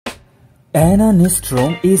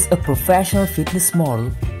Nystrom is a professional fitness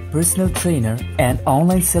model, personal trainer, and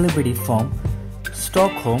online celebrity from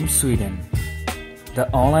Stockholm, Sweden. The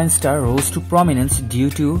online star rose to prominence due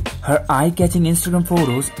to her eye-catching Instagram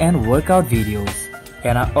photos and workout videos.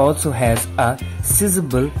 Anna also has a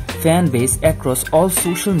sizable fan base across all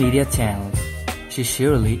social media channels. She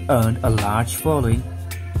surely earned a large following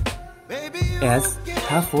as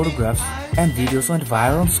her photographs and videos went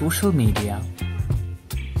viral on social media.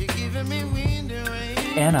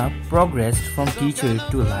 Anna progressed from teacher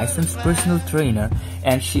to licensed personal trainer,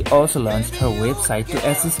 and she also launched her website to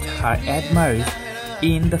assist her admirers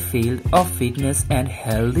in the field of fitness and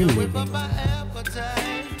healthy living.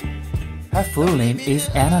 Her full name is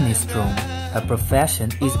Anna Nystrom. Her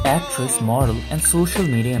profession is actress, model, and social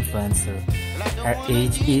media influencer. Her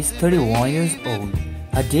age is 31 years old.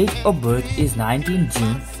 Her date of birth is 19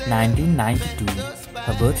 June 1992.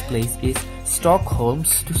 Her birthplace is Stockholm,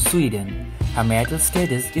 Sweden. Her marital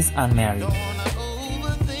status is unmarried.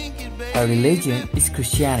 Her religion is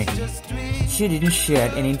Christianity. She didn't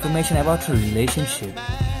share any information about her relationship.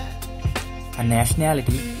 Her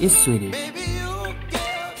nationality is Swedish.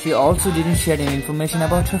 She also didn't share any information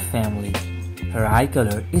about her family. Her eye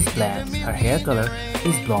color is black. Her hair color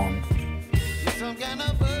is blonde.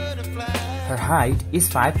 Her height is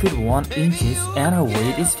 5 feet 1 inches and her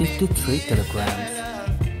weight is 53 kilograms.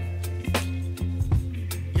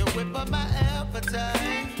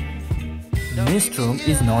 Nystrom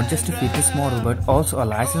is not just a fitness model but also a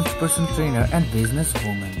licensed personal trainer and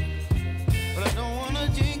businesswoman.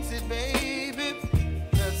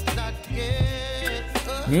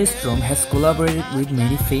 Nystrom has collaborated with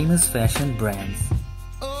many famous fashion brands.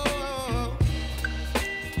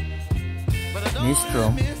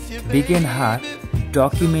 Nystrom began her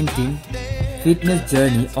documenting fitness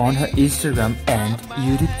journey on her Instagram and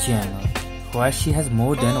YouTube channel, where she has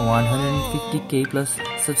more than 150k plus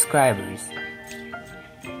subscribers.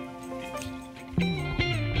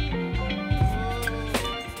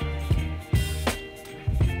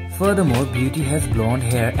 Furthermore, Beauty has blonde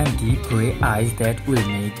hair and deep grey eyes that will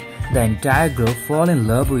make the entire girl fall in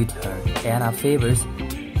love with her. Anna favors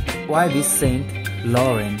Yves Saint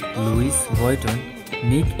Laurent, Louis Vuitton,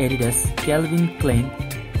 Nick Adidas, Calvin Klein,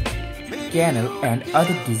 Chanel, and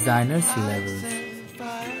other designers levels.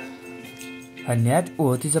 Her net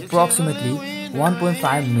worth is approximately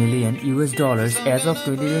 $1.5 million as of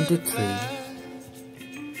 2023.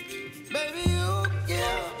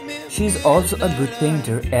 She is also a good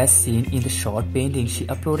painter as seen in the short painting she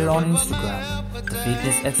uploaded on Instagram. The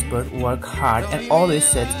fitness expert works hard and always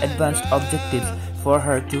sets advanced objectives for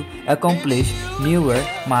her to accomplish newer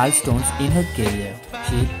milestones in her career.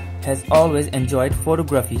 She has always enjoyed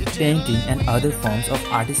photography, painting, and other forms of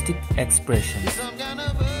artistic expressions.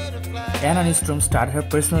 Anna Nystrom started her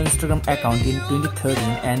personal Instagram account in 2013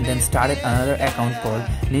 and then started another account called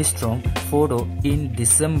Nystrom Photo in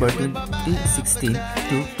December 2016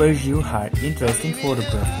 to pursue her interest in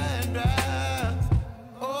photography.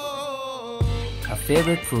 Her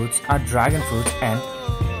favorite fruits are dragon fruits and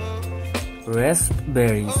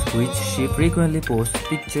raspberries, which she frequently posts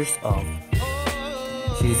pictures of.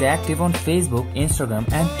 She is active on Facebook, Instagram,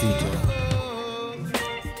 and Twitter.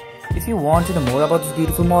 If you want to know more about this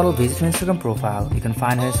beautiful model, visit her Instagram profile. You can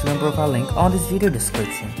find her Instagram profile link on this video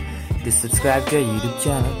description. Please subscribe to our YouTube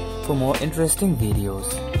channel for more interesting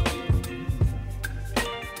videos.